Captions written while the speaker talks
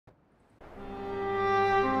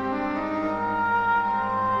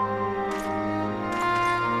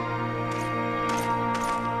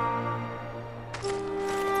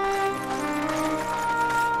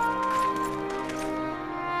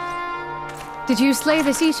Did you slay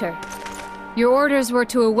this eater? Your orders were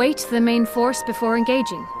to await the main force before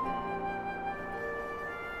engaging.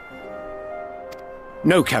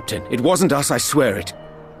 No, Captain. It wasn't us, I swear it.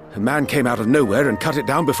 A man came out of nowhere and cut it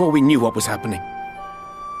down before we knew what was happening.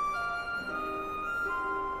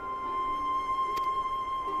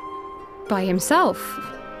 By himself?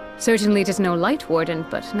 Certainly it is no Light Warden,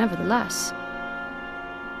 but nevertheless.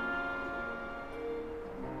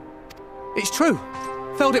 It's true.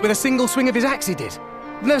 Felled it with a single swing of his axe, he did.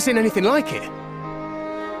 I've never seen anything like it.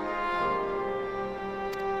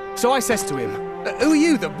 So I says to him, "Who are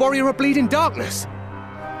you, the warrior of bleeding darkness?"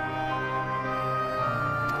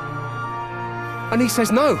 And he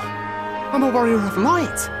says, "No, I'm a warrior of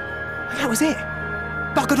light." And that was it.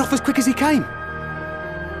 Buggered off as quick as he came.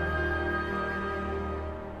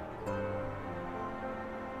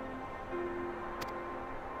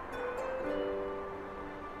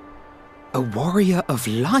 A warrior of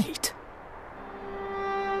light?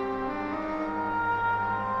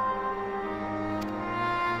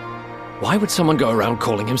 Why would someone go around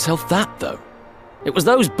calling himself that, though? It was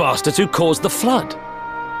those bastards who caused the flood.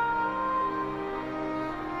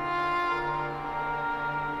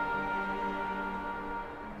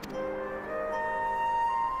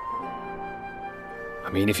 I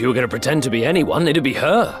mean, if you were going to pretend to be anyone, it'd be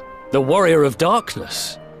her. The warrior of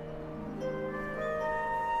darkness.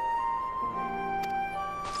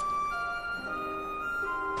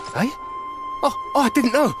 Eh? Oh, I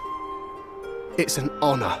didn't know. It's an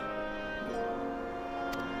honor.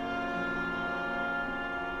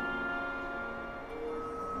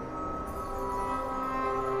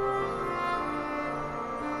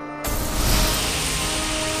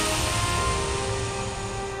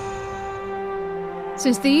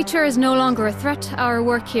 Since the Eater is no longer a threat, our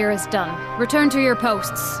work here is done. Return to your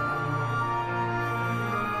posts.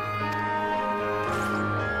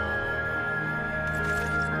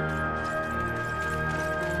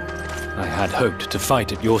 I had hoped to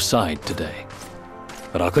fight at your side today.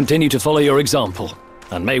 But I'll continue to follow your example,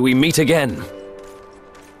 and may we meet again.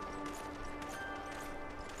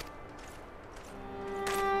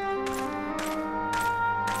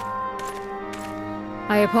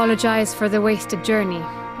 I apologize for the wasted journey.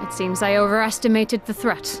 It seems I overestimated the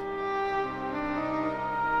threat.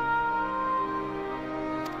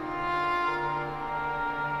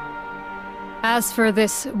 As for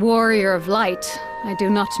this warrior of light, I do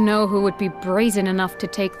not know who would be brazen enough to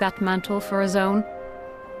take that mantle for his own.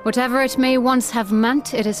 Whatever it may once have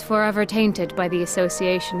meant, it is forever tainted by the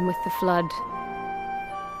association with the Flood.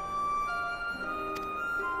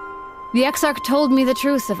 The Exarch told me the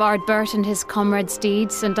truth of Ardbert and his comrades'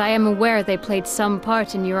 deeds, and I am aware they played some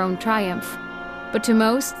part in your own triumph. But to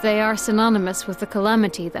most, they are synonymous with the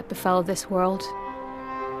calamity that befell this world.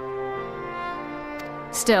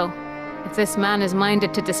 Still, if this man is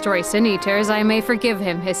minded to destroy Sin Eaters, I may forgive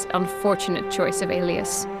him his unfortunate choice of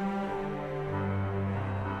alias.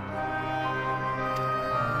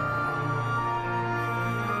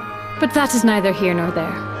 But that is neither here nor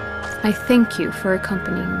there. I thank you for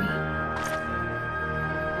accompanying me.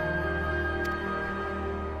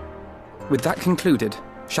 With that concluded,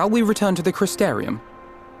 shall we return to the Crystarium?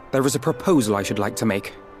 There is a proposal I should like to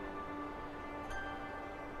make.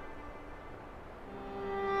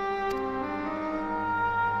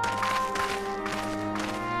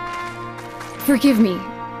 Forgive me.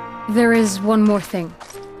 There is one more thing.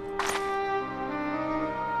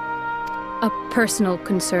 A personal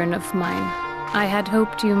concern of mine. I had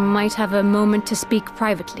hoped you might have a moment to speak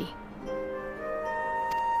privately.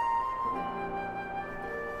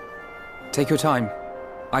 Take your time.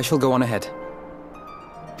 I shall go on ahead.